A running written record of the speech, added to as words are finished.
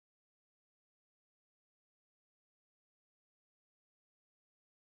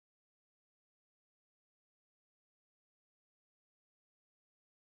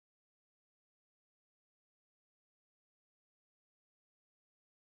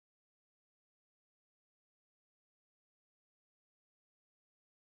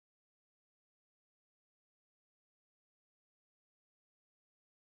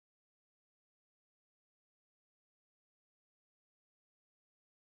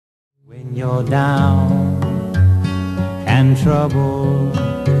When you're down and troubled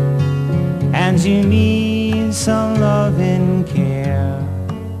and you need some love and care,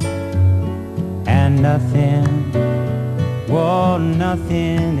 and nothing, well,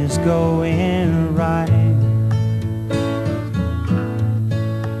 nothing is going right,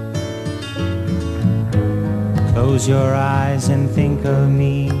 close your eyes and think of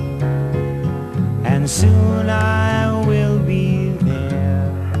me, and soon I will be there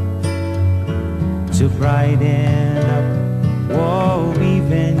to brighten up, whoa,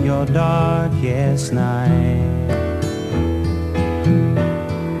 even your darkest night.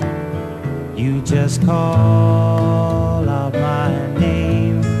 You just call out my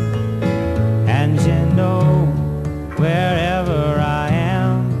name, and you know wherever I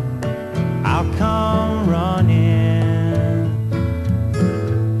am, I'll come running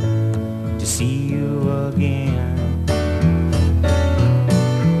to see you again.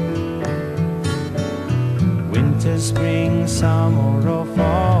 Winter, spring, summer or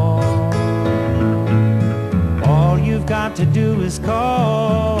fall, all you've got to do is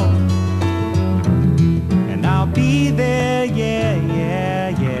call, and I'll be there, yeah, yeah,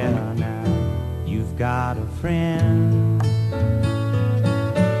 yeah. Now you've got a friend.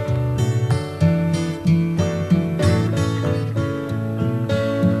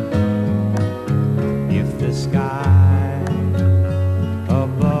 If the sky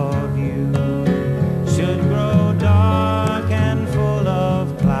above you should grow dark and full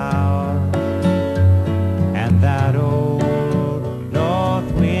of clouds, and that old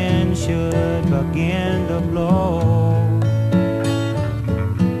north wind should begin to blow,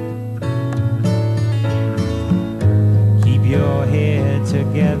 keep your head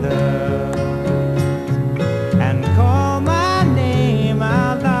together and call my name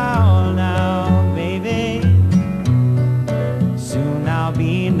out loud now, baby. Soon I'll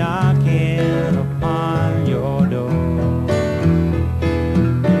be knocking upon your door.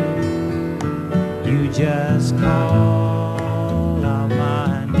 You just call out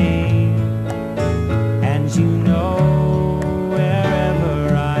my name, and you know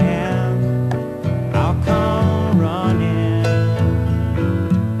wherever I am, I'll come running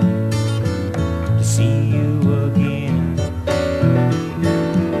to see you again.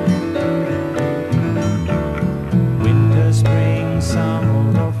 Winter, spring,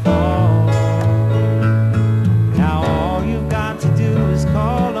 summer or fall, now all you've got to do is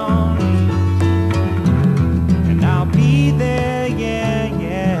call on me, and I'll be there, yeah,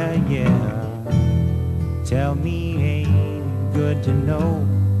 yeah, yeah. Tell me, ain't it good to know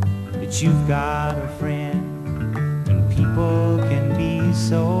that you've got a friend when people can be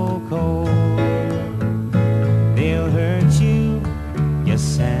so cold? They'll hurt you,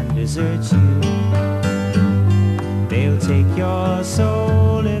 yes, and desert you. They'll take your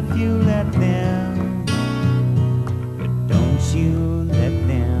soul if you let them, but don't you let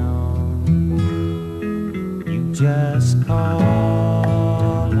them. You just call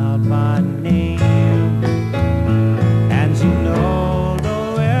out my name, and you know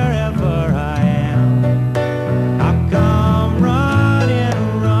that wherever I am, I'll come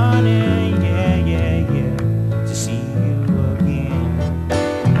running, running, yeah, yeah, yeah, to see you again.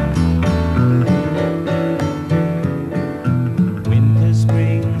 Winter,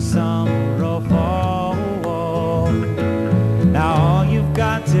 spring, summer or fall, now all you've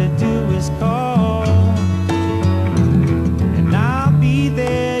got to do is call, and I'll be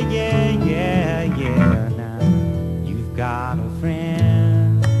there, yeah, yeah, yeah. Now you've got a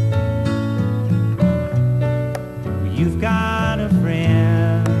friend. You've got a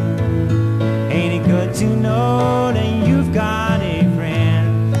friend. Ain't it good to know that you've got a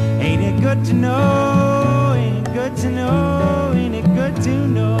friend? Ain't it good to know